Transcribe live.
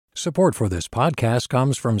Support for this podcast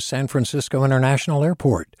comes from San Francisco International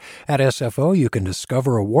Airport. At SFO, you can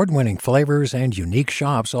discover award-winning flavors and unique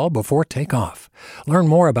shops all before takeoff. Learn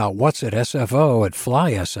more about what's at SFO at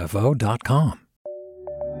flysfo.com.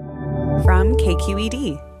 From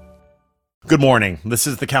KQED. Good morning. This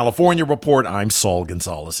is the California Report. I'm Saul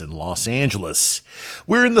Gonzalez in Los Angeles.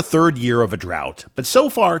 We're in the third year of a drought, but so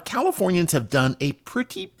far, Californians have done a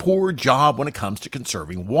pretty poor job when it comes to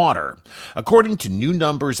conserving water. According to new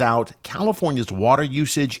numbers out, California's water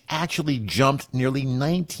usage actually jumped nearly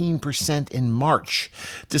 19% in March,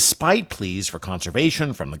 despite pleas for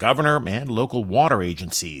conservation from the governor and local water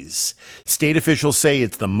agencies. State officials say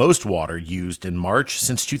it's the most water used in March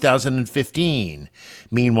since 2015.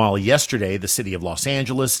 Meanwhile, yesterday, the city of Los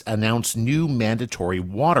Angeles announced new mandatory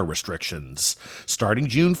water restrictions. Starting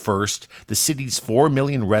June 1st, the city's 4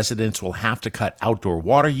 million residents will have to cut outdoor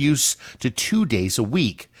water use to 2 days a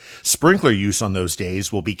week. Sprinkler use on those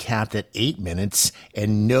days will be capped at 8 minutes,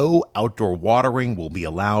 and no outdoor watering will be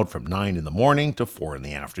allowed from 9 in the morning to 4 in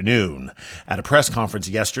the afternoon. At a press conference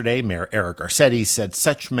yesterday, Mayor Eric Garcetti said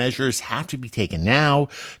such measures have to be taken now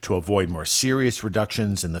to avoid more serious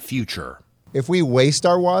reductions in the future. If we waste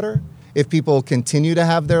our water, if people continue to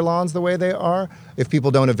have their lawns the way they are, if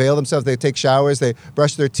people don't avail themselves, they take showers, they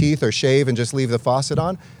brush their teeth or shave and just leave the faucet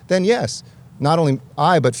on, then yes, not only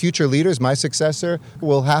I, but future leaders, my successor,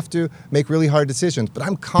 will have to make really hard decisions. But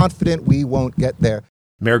I'm confident we won't get there.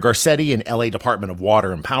 Mayor Garcetti and LA Department of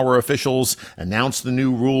Water and Power officials announced the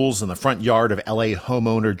new rules in the front yard of LA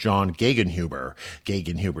homeowner John Gegenhuber.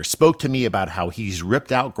 Gegenhuber spoke to me about how he's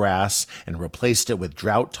ripped out grass and replaced it with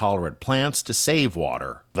drought-tolerant plants to save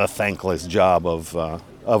water. The thankless job of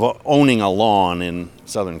owning a lawn in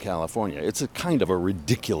Southern California. It's a kind of a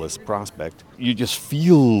ridiculous prospect. You just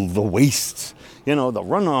feel the waste, the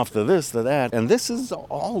runoff to this, to that. And this is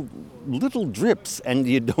all little drips, and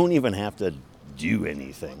you don't even have to do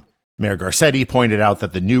anything. Mayor Garcetti pointed out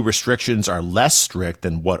that the new restrictions are less strict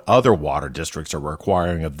than what other water districts are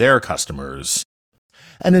requiring of their customers.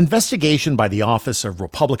 An investigation by the office of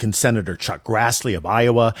Republican Senator Chuck Grassley of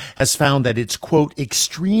Iowa has found that it's, quote,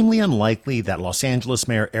 extremely unlikely that Los Angeles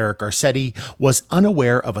Mayor Eric Garcetti was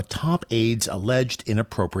unaware of a top aide's alleged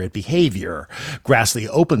inappropriate behavior. Grassley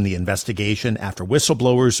opened the investigation after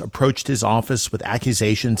whistleblowers approached his office with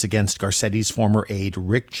accusations against Garcetti's former aide,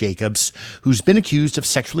 Rick Jacobs, who's been accused of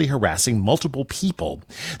sexually harassing multiple people.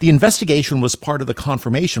 The investigation was part of the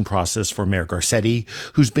confirmation process for Mayor Garcetti,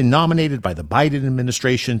 who's been nominated by the Biden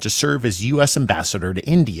administration to serve as U.S. ambassador to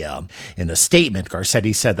India. In a statement,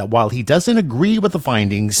 Garcetti said that while he doesn't agree with the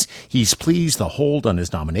findings, he's pleased the hold on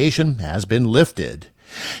his nomination has been lifted.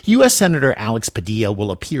 U.S. Senator Alex Padilla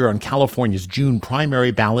will appear on California's June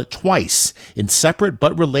primary ballot twice in separate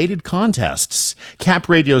but related contests. Cap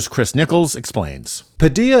Radio's Chris Nichols explains.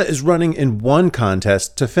 Padilla is running in one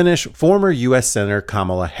contest to finish former U.S. Senator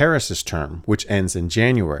Kamala Harris's term, which ends in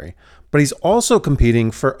January. But he's also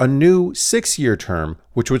competing for a new 6-year term,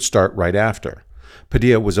 which would start right after.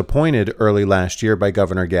 Padilla was appointed early last year by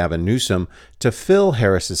Governor Gavin Newsom to fill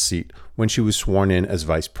Harris's seat when she was sworn in as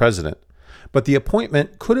vice president. But the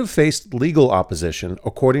appointment could have faced legal opposition,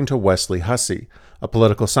 according to Wesley Hussey, a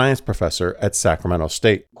political science professor at Sacramento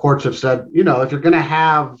State. Courts have said, if you're going to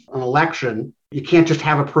have an election, you can't just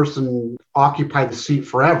have a person occupy the seat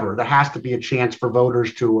forever. There has to be a chance for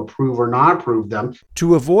voters to approve or not approve them.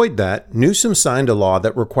 To avoid that, Newsom signed a law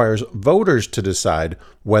that requires voters to decide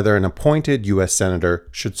whether an appointed U.S. senator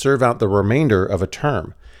should serve out the remainder of a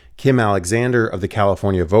term. Kim Alexander of the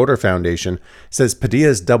California Voter Foundation says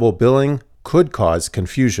Padilla's double billing could cause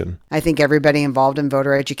confusion. I think everybody involved in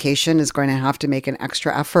voter education is going to have to make an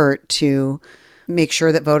extra effort to make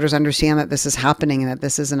sure that voters understand that this is happening and that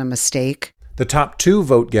this isn't a mistake. The top 2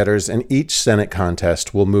 vote-getters in each Senate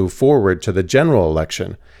contest will move forward to the general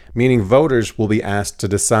election, meaning voters will be asked to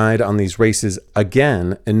decide on these races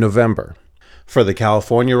again in November. For the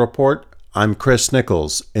California Report, I'm Chris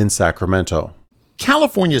Nichols in Sacramento.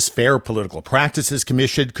 California's Fair Political Practices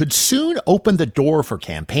Commission could soon open the door for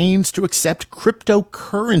campaigns to accept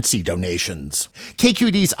cryptocurrency donations.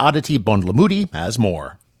 KQED's Aditi Bondlamudi has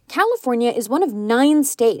more. California is one of 9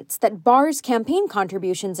 states that bars campaign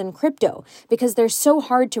contributions in crypto because they're so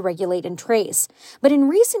hard to regulate and trace. But in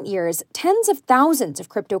recent years, tens of thousands of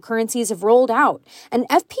cryptocurrencies have rolled out, and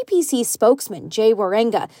FPPC spokesman Jay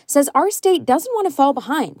Warenga says our state doesn't want to fall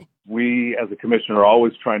behind. We, as a commission, are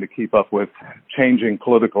always trying to keep up with changing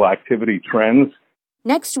political activity trends.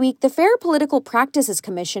 Next week, the Fair Political Practices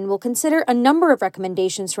Commission will consider a number of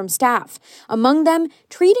recommendations from staff, among them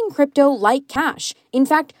treating crypto like cash, in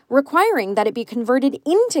fact, requiring that it be converted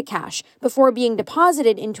into cash before being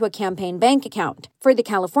deposited into a campaign bank account. For the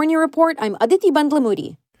California Report, I'm Aditi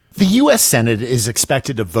Bandlamudi. The U.S. Senate is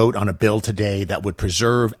expected to vote on a bill today that would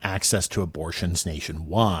preserve access to abortions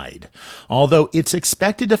nationwide. Although it's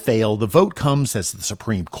expected to fail, the vote comes as the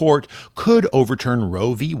Supreme Court could overturn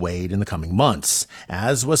Roe v. Wade in the coming months,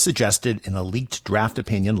 as was suggested in a leaked draft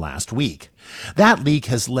opinion last week. That leak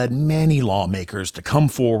has led many lawmakers to come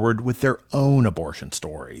forward with their own abortion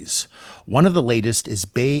stories. One of the latest is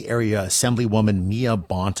Bay Area Assemblywoman Mia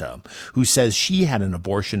Bonta, who says she had an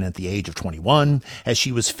abortion at the age of 21 as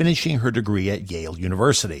she was finishing her degree at Yale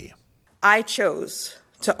University. I chose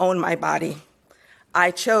to own my body. I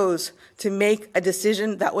chose to make a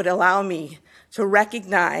decision that would allow me to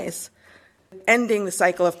recognize ending the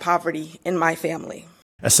cycle of poverty in my family.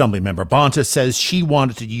 Assemblymember Bonta says she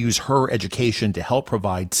wanted to use her education to help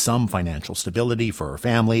provide some financial stability for her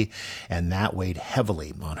family, and that weighed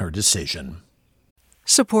heavily on her decision.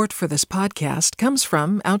 Support for this podcast comes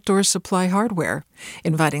from Outdoor Supply Hardware,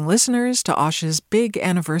 inviting listeners to Osh's big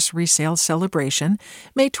anniversary sale celebration,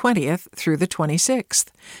 May 20th through the 26th,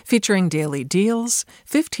 featuring daily deals,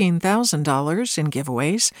 $15,000 in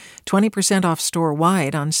giveaways, 20% off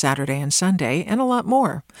store-wide on Saturday and Sunday, and a lot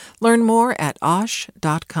more. Learn more at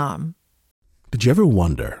osh.com. Did you ever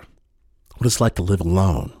wonder what it's like to live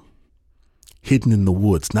alone, hidden in the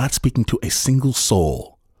woods, not speaking to a single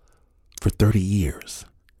soul for 30 years?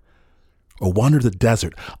 Or wander the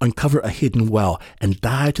desert, uncover a hidden well, and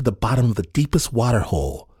dive to the bottom of the deepest water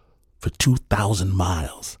hole for 2,000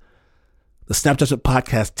 miles? The Snap Judgment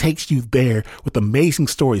Podcast takes you there with amazing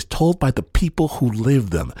stories told by the people who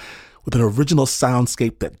live them, with an original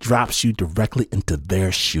soundscape that drops you directly into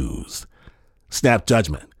their shoes. Snap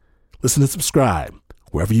Judgment. Listen and subscribe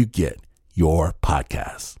wherever you get your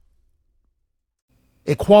podcasts.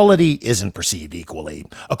 Equality isn't perceived equally.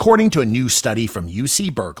 According to a new study from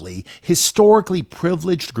UC Berkeley, historically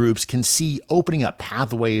privileged groups can see opening up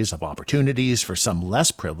pathways of opportunities for some less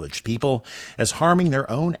privileged people as harming their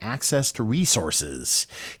own access to resources.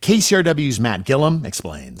 KCRW's Matt Gillum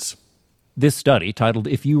explains. This study, titled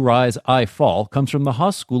If You Rise, I Fall, comes from the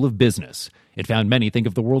Haas School of Business. It found many think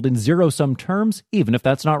of the world in zero-sum terms, even if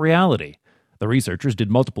that's not reality. The researchers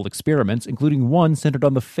did multiple experiments, including one centered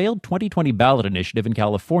on the failed 2020 ballot initiative in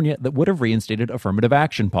California that would have reinstated affirmative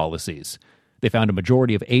action policies. They found a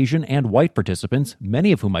majority of Asian and white participants,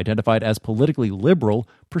 many of whom identified as politically liberal,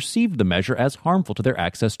 perceived the measure as harmful to their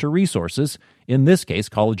access to resources, in this case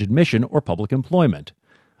college admission or public employment.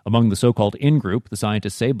 Among the so-called in-group, the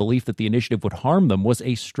scientists say belief that the initiative would harm them was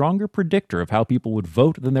a stronger predictor of how people would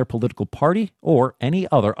vote than their political party or any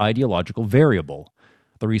other ideological variable.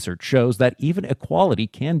 The research shows that even equality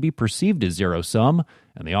can be perceived as zero-sum,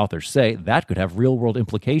 and the authors say that could have real-world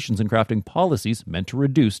implications in crafting policies meant to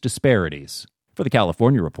reduce disparities. For the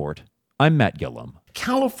California Report, I'm Matt Gillum.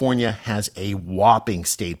 California has a whopping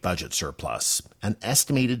state budget surplus, an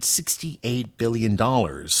estimated $68 billion,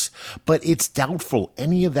 but it's doubtful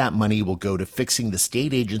any of that money will go to fixing the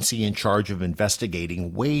state agency in charge of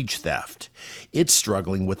investigating wage theft. It's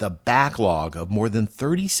struggling with a backlog of more than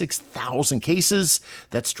 36,000 cases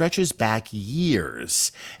that stretches back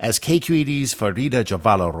years, as KQED's Farida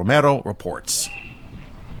Javala Romero reports.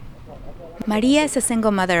 Maria is a single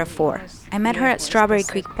mother of 4. I met her at Strawberry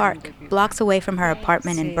Creek Park, blocks away from her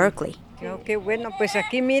apartment in Berkeley.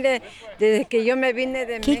 KQED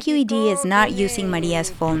is not using Maria's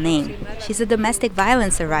full name. She's a domestic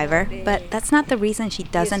violence survivor, but that's not the reason she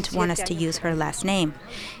doesn't want us to use her last name.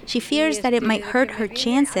 She fears that it might hurt her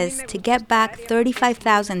chances to get back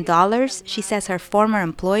 $35,000 she says her former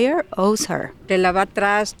employer owes her.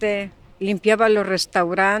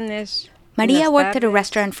 Maria worked at a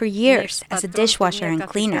restaurant for years as a dishwasher and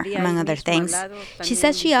cleaner, among other things. She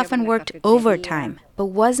says she often worked overtime, but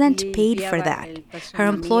wasn't paid for that. Her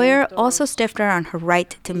employer also stiffed her on her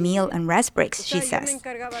right to meal and rest breaks, she says.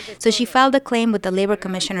 So she filed a claim with the Labor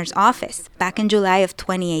Commissioner's office back in July of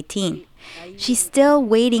 2018. She's still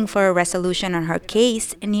waiting for a resolution on her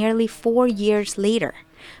case nearly 4 years later.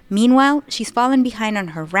 Meanwhile, she's fallen behind on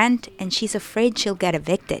her rent and she's afraid she'll get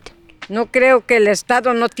evicted. No creo que el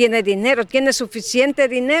Estado no tiene dinero, tiene suficiente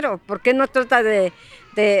dinero. ¿Por qué no trata de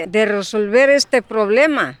resolver este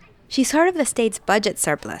problema? She's heard of the state's budget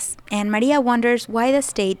surplus, and Maria wonders why the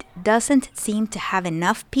state doesn't seem to have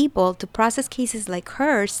enough people to process cases like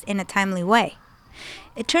hers in a timely way.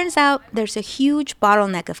 It turns out there's a huge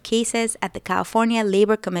bottleneck of cases at the California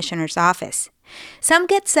Labor Commissioner's office. Some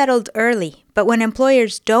get settled early, But when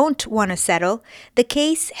employers don't want to settle, the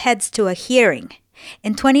case heads to a hearing.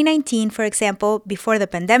 In 2019, for example, before the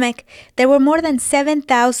pandemic, there were more than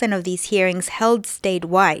 7,000 of these hearings held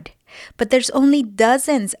statewide. But there's only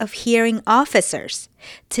dozens of hearing officers.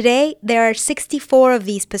 Today, there are 64 of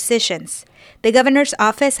these positions. The governor's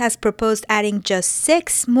office has proposed adding just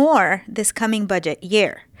 6 more this coming budget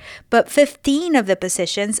year. But 15 of the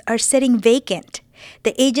positions are sitting vacant.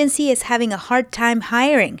 The agency is having a hard time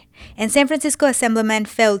hiring. And San Francisco Assemblyman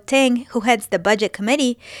Phil Ting, who heads the budget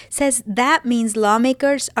committee, says that means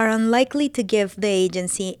lawmakers are unlikely to give the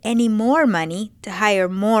agency any more money to hire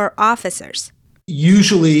more officers.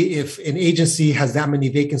 Usually, if an agency has that many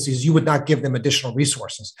vacancies, you would not give them additional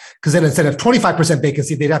resources, because then instead of 25%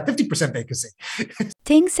 vacancy, they'd have 50% vacancy.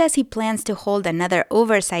 Ting says he plans to hold another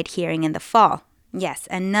oversight hearing in the fall. Yes,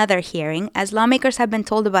 another hearing, as lawmakers have been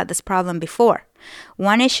told about this problem before.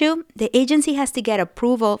 One issue, the agency has to get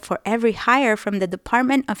approval for every hire from the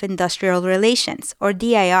Department of Industrial Relations, or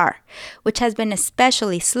DIR, which has been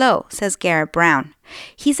especially slow, says Garrett Brown.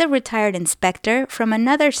 He's a retired inspector from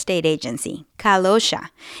another state agency, Cal OSHA,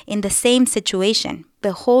 in the same situation,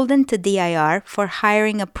 beholden to DIR for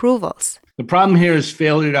hiring approvals. The problem here is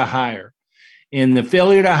failure to hire. And the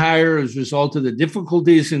failure to hire is a result of the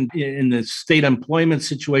difficulties in the state employment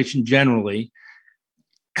situation generally,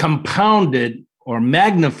 compounded or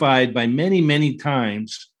magnified by many, many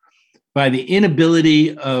times by the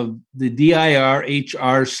inability of the DIR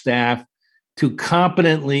HR staff to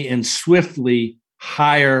competently and swiftly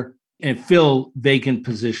hire and fill vacant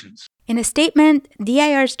positions. In a statement,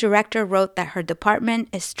 DIR's director wrote that her department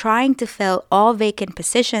is trying to fill all vacant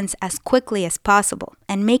positions as quickly as possible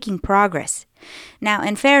and making progress. Now,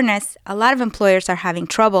 in fairness, a lot of employers are having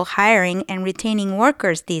trouble hiring and retaining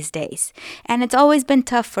workers these days, and it's always been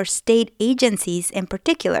tough for state agencies in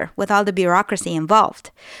particular with all the bureaucracy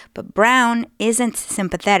involved. But Brown isn't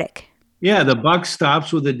sympathetic. Yeah, the buck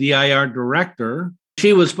stops with the DIR director.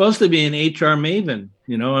 She was supposed to be an HR maven,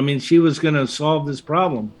 she was going to solve this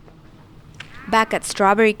problem. Back at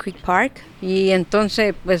Strawberry Creek Park. Y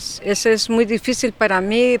entonces, pues, eso es muy difícil para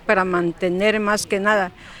mí, para mantener más que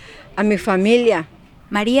nada a mi familia.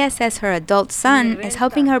 Maria says her adult son is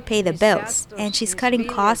helping her pay the bills, and she's cutting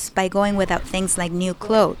costs by going without things like new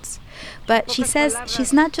clothes. But she says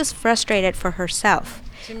she's not just frustrated for herself.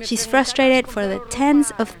 She's frustrated for the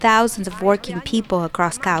tens of thousands of working people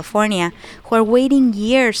across California who are waiting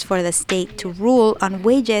years for the state to rule on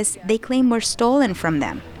wages they claim were stolen from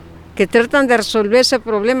them. Que tratan de resolver ese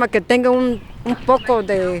problema, que tenga un poco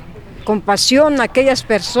de compasión a aquellas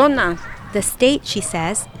personas. The state, she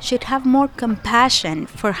says, should have more compassion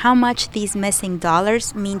for how much these missing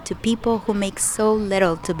dollars mean to people who make so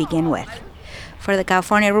little to begin with. For the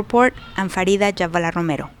California Report, I'm Farida Jhabvala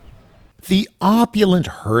Romero. The opulent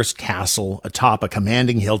Hearst Castle atop a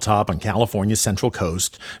commanding hilltop on California's Central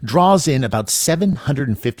Coast draws in about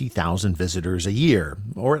 750,000 visitors a year,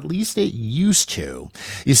 or at least it used to.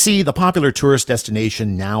 You see, the popular tourist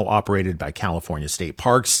destination, now operated by California State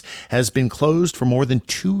Parks, has been closed for more than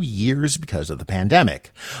 2 years because of the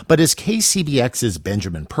pandemic. But as KCBX's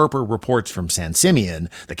Benjamin Perper reports from San Simeon,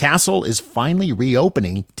 the castle is finally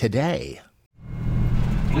reopening today.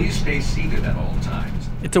 Please stay seated at all times.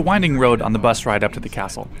 It's a winding road on the bus ride up to the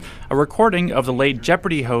castle. A recording of the late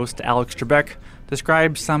Jeopardy host Alex Trebek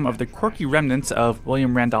describes some of the quirky remnants of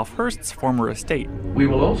William Randolph Hearst's former estate. We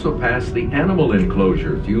will also pass the animal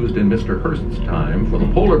enclosures used in Mr. Hearst's time for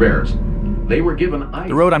the polar bears. They were given ice.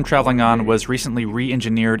 The road I'm traveling on was recently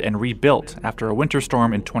re-engineered and rebuilt after a winter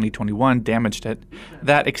storm in 2021 damaged it.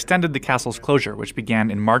 That extended the castle's closure, which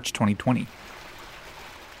began in March 2020.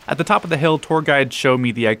 At the top of the hill, tour guides show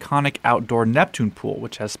me the iconic outdoor Neptune pool,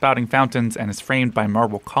 which has spouting fountains and is framed by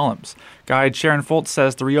marble columns. Guide Sharon Foltz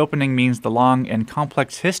says the reopening means the long and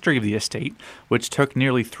complex history of the estate, which took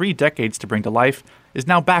nearly 3 decades to bring to life, is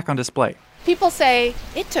now back on display. People say,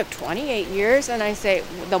 it took 28 years, and I say,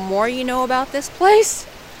 the more you know about this place,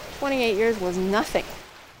 28 years was nothing.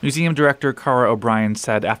 Museum director Cara O'Brien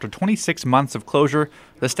said after 26 months of closure,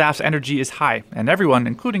 the staff's energy is high, and everyone,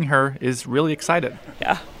 including her, is really excited.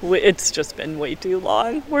 Yeah, it's just been way too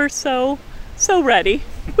long. We're so ready.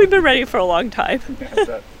 We've been ready for a long time.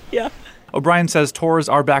 Yeah. O'Brien says tours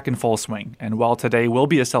are back in full swing, and while today will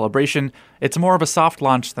be a celebration, it's more of a soft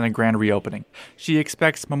launch than a grand reopening. She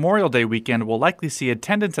expects Memorial Day weekend will likely see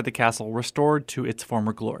attendance at the castle restored to its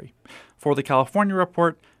former glory. For the California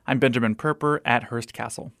Report, I'm Benjamin Perper at Hearst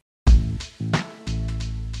Castle.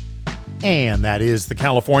 And that is the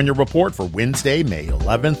California Report for Wednesday, May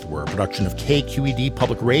 11th. We're a production of KQED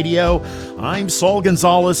Public Radio. I'm Saul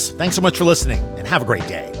Gonzalez. Thanks so much for listening, and have a great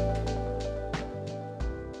day.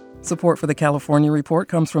 Support for the California Report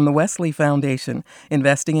comes from the Wesley Foundation,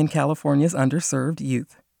 investing in California's underserved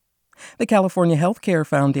youth. The California Healthcare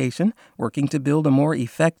Foundation, working to build a more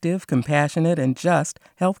effective, compassionate, and just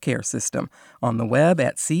healthcare system. On the web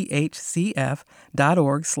at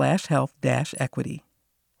chcf.org/health-equity.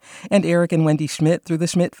 And Eric and Wendy Schmidt through the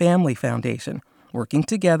Schmidt Family Foundation, working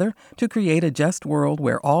together to create a just world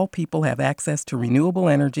where all people have access to renewable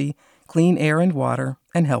energy, clean air and water,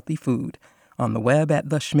 and healthy food. On the web at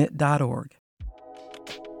theschmidt.org.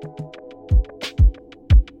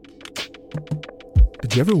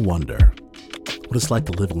 Did you ever wonder what it's like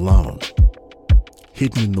to live alone,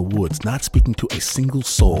 hidden in the woods, not speaking to a single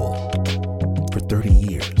soul for 30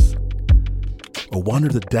 years? Or wander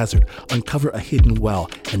the desert, uncover a hidden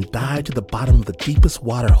well, and dive to the bottom of the deepest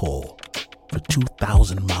water hole for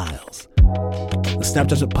 2,000 miles? The Snap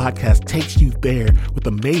Judgment Podcast takes you there with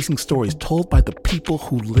amazing stories told by the people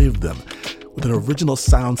who live them, with an original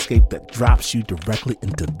soundscape that drops you directly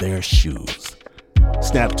into their shoes.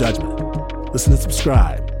 Snap Judgment. Listen and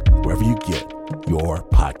subscribe wherever you get your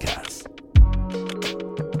podcasts.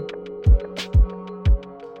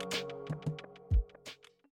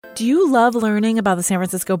 Do you love learning about the San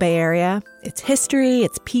Francisco Bay Area? Its history,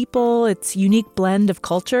 its people, its unique blend of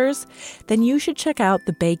cultures? Then you should check out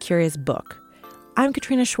the Bay Curious book. I'm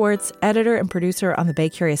Katrina Schwartz, editor and producer on the Bay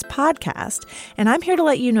Curious podcast, and I'm here to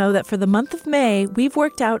let you know that for the month of May, we've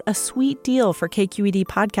worked out a sweet deal for KQED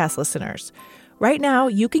podcast listeners. Right now,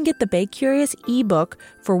 you can get the Bay Curious ebook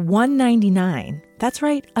for $1.99. That's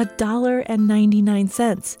right,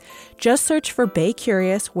 $1.99. Just search for Bay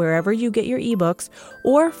Curious wherever you get your ebooks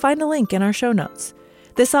or find a link in our show notes.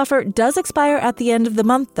 This offer does expire at the end of the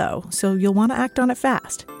month, though, so you'll want to act on it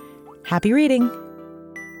fast. Happy reading!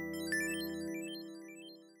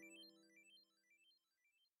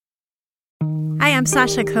 Hi, I'm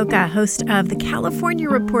Sasha Khokha, host of the California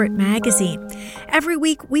Report magazine. Every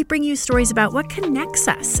week, we bring you stories about what connects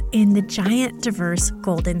us in the giant, diverse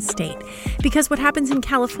Golden State. Because what happens in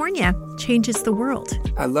California changes the world.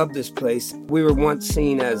 I love this place. We were once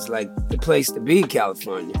seen as like the place to be,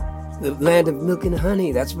 California. The land of milk and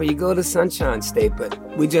honey. That's where you go to Sunshine State, but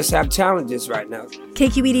we just have challenges right now.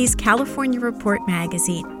 KQED's California Report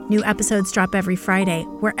magazine. New episodes drop every Friday,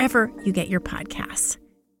 wherever you get your podcasts.